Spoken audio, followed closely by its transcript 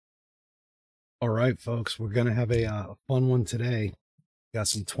All right, folks, we're going to have a fun one today. Got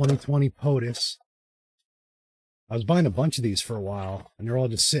some 2020 POTUS. I was buying a bunch of these for a while, and they're all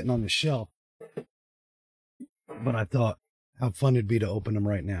just sitting on the shelf. But I thought how fun it'd be to open them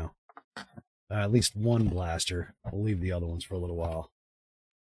right now. At least one blaster. I'll leave the other ones for a little while.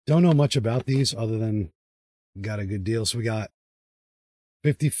 Don't know much about these other than got a good deal. So we got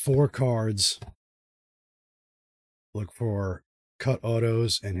 54 cards. Look for cut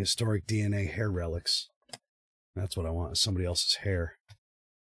autos and historic DNA hair relics. That's what I want, is somebody else's hair.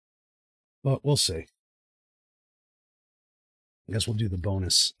 But we'll see. I guess we'll do the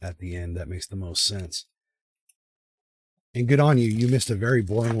bonus at the end. That makes the most sense. And good on you. You missed a very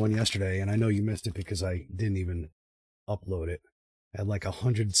boring one yesterday, and I know you missed it because I didn't even upload it. I had like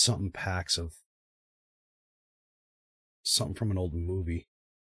 100-something packs of something from an old movie.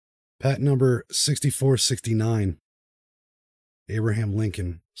 Pack number 6469. Abraham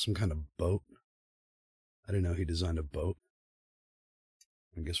Lincoln, some kind of boat. I didn't know he designed a boat.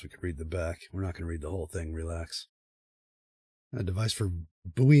 I guess we could read the back. We're not going to read the whole thing. Relax. A device for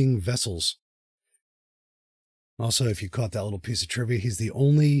buoying vessels. Also, if you caught that little piece of trivia, he's the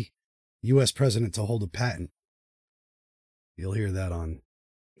only U.S. president to hold a patent. You'll hear that on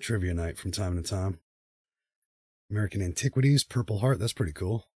trivia night from time to time. American Antiquities, Purple Heart. That's pretty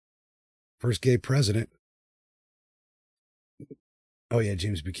cool. First gay president. Oh, yeah,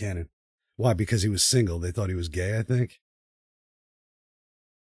 James Buchanan. Why? Because he was single. They thought he was gay, I think.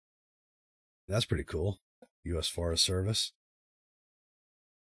 That's pretty cool. U.S. Forest Service.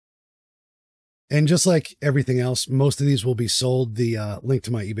 And just like everything else, most of these will be sold. The link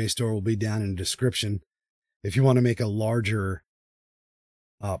to my eBay store will be down in the description. If you want to make a larger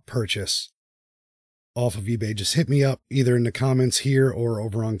purchase off of eBay, just hit me up either in the comments here or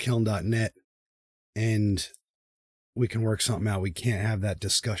over on keln.net, and we can work something out. We can't have that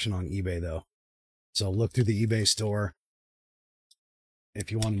discussion on eBay, though. So look through the eBay store.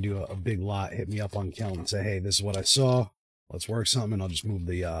 If you want to do a big lot, hit me up on Keln and say, hey, this is what I saw. Let's work something, and I'll just move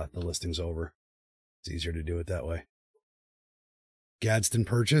the listings over. It's easier to do it that way. Gadsden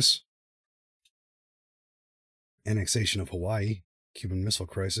Purchase. Annexation of Hawaii. Cuban Missile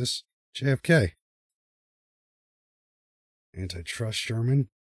Crisis. JFK. Antitrust Sherman.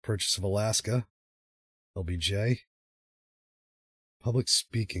 Purchase of Alaska. LBJ. Public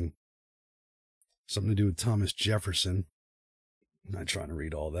speaking. Something to do with Thomas Jefferson. I'm not trying to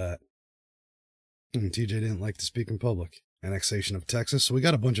read all that. TJ didn't like to speak in public. Annexation of Texas. So we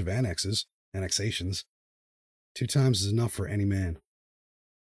got a bunch of annexations. 2 times is enough for any man.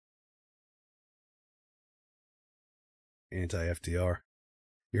 Anti-FDR.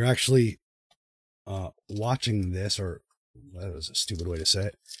 You're actually watching this, or that was a stupid way to say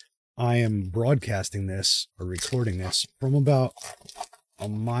it. I am broadcasting this or recording this from about a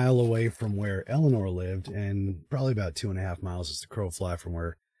mile away from where Eleanor lived, and probably about 2.5 miles as the crow fly from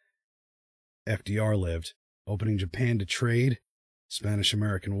where FDR lived. Opening Japan to trade,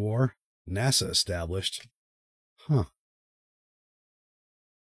 Spanish-American War, NASA established. Huh.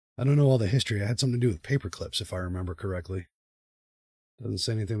 I don't know all the history. I had something to do with paper clips, if I remember correctly. Doesn't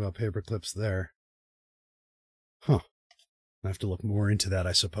say anything about paper clips there. Huh. I have to look more into that,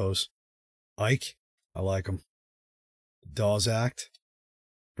 I suppose. Ike, I like him. Dawes Act.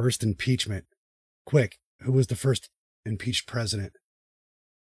 First impeachment. Quick, who was the first impeached president?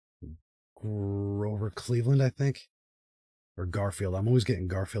 Grover Cleveland, I think? Or Garfield. I'm always getting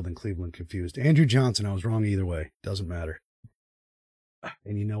Garfield and Cleveland confused. Andrew Johnson, I was wrong either way. Doesn't matter.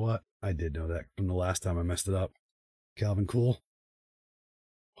 And you know what? I did know that from the last time I messed it up. Calvin Cool.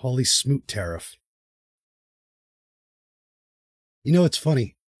 Holy Smoot Tariff. You know, it's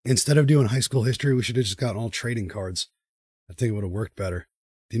funny. Instead of doing high school history, we should have just gotten all trading cards. I think it would have worked better.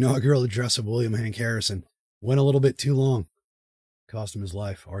 The inaugural address of William Hank Harrison went a little bit too long. Cost him his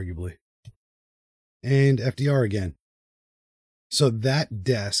life, arguably. And FDR again. So that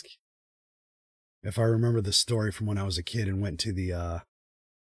desk, if I remember the story from when I was a kid and went to the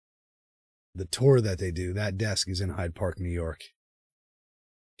tour that they do, that desk is in Hyde Park, New York.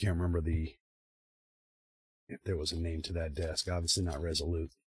 Can't remember if there was a name to that desk. Obviously not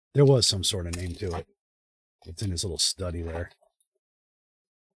Resolute. There was some sort of name to it. It's in his little study there.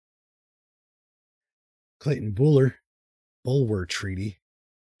 Clayton Bulwer Treaty.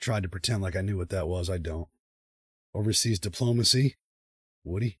 Tried to pretend like I knew what that was. I don't. Overseas Diplomacy.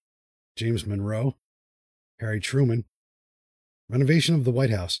 Woody. James Monroe. Harry Truman. Renovation of the White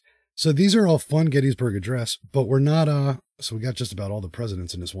House. So these are all fun Gettysburg Address, but we're not, so we got just about all the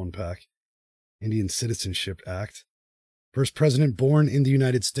presidents in this one pack. Indian Citizenship Act. First president born in the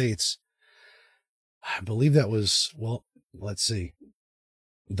United States. I believe that was, well, let's see.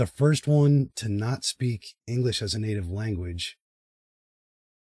 the first one to not speak English as a native language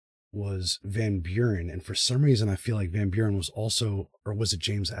was Van Buren. And for some reason, I feel like Van Buren was also, or was it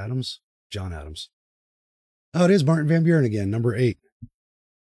James Adams? John Adams. Oh, it is Martin Van Buren again, number 8.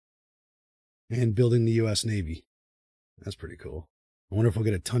 And building the U.S. Navy. That's pretty cool. I wonder if we'll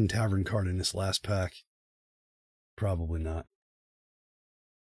get a Ton Tavern card in this last pack. Probably not.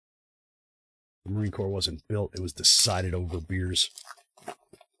 The Marine Corps wasn't built. It was decided over beers.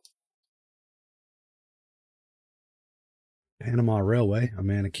 Panama Railway, a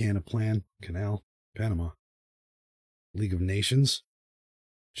man, a can, a plan, canal, Panama. League of Nations,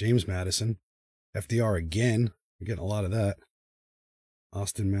 James Madison, FDR again. We're getting a lot of that.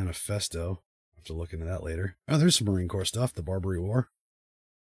 Austin Manifesto. I'll have to look into that later. Oh, there's some Marine Corps stuff. The Barbary War.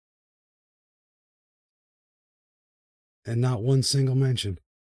 And not one single mention.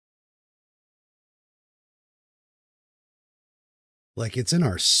 Like, it's in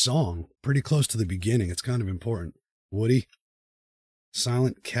our song, pretty close to the beginning. It's kind of important. Woody.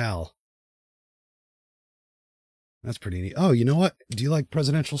 Silent Cal. That's pretty neat. Oh, you know what? Do you like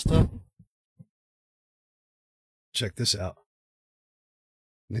presidential stuff? Check this out.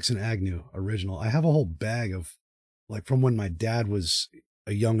 Nixon Agnew, original. I have a whole bag of, like, from when my dad was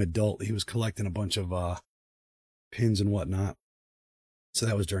a young adult. He was collecting a bunch of pins and whatnot. So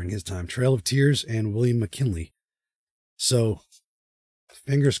that was during his time. Trail of Tears and William McKinley. So,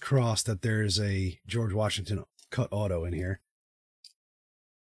 fingers crossed that there's a George Washington cut auto in here.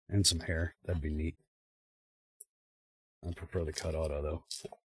 And some hair. That'd be neat. I prefer the cut auto, though.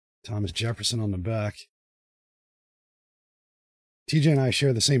 Thomas Jefferson on the back. TJ and I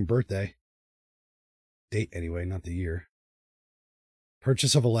share the same birthday. Date, anyway, not the year.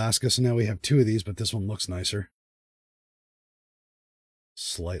 Purchase of Alaska. So now we have 2 of these, but this one looks nicer.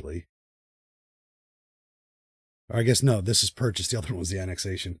 Slightly. Or I guess, no, this is purchase. The other one was the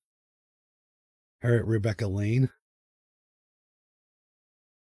annexation. Harriet Rebecca Lane.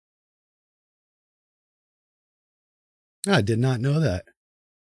 I did not know that.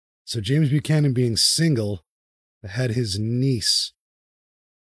 So James Buchanan, being single, had his niece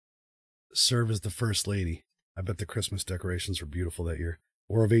serve as the first lady. I bet the Christmas decorations were beautiful that year.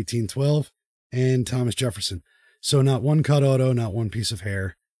 War of 1812 and Thomas Jefferson. So not one cut auto, not one piece of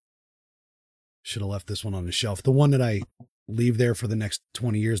hair. Should have left this one on the shelf. The one that I leave there for the next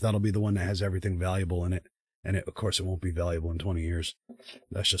 20 years, that'll be the one that has everything valuable in it. And of course, it won't be valuable in 20 years.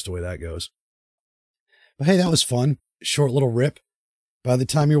 That's just the way that goes. But hey, that was fun. Short little rip. By the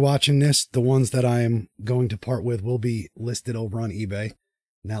time you're watching this, the ones that I am going to part with will be listed over on eBay.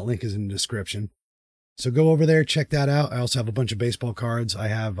 And that link is in the description. So go over there, check that out. I also have a bunch of baseball cards. I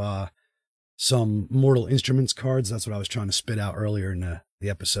have some Mortal Instruments cards. That's what I was trying to spit out earlier in the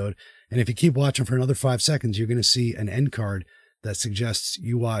episode. And if you keep watching for another 5 seconds, you're going to see an end card that suggests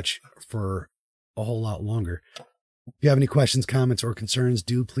you watch for a whole lot longer. If you have any questions, comments, or concerns,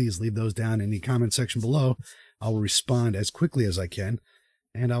 do please leave those down in the comment section below. I will respond as quickly as I can,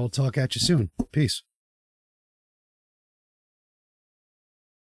 and I will talk at you soon. Peace.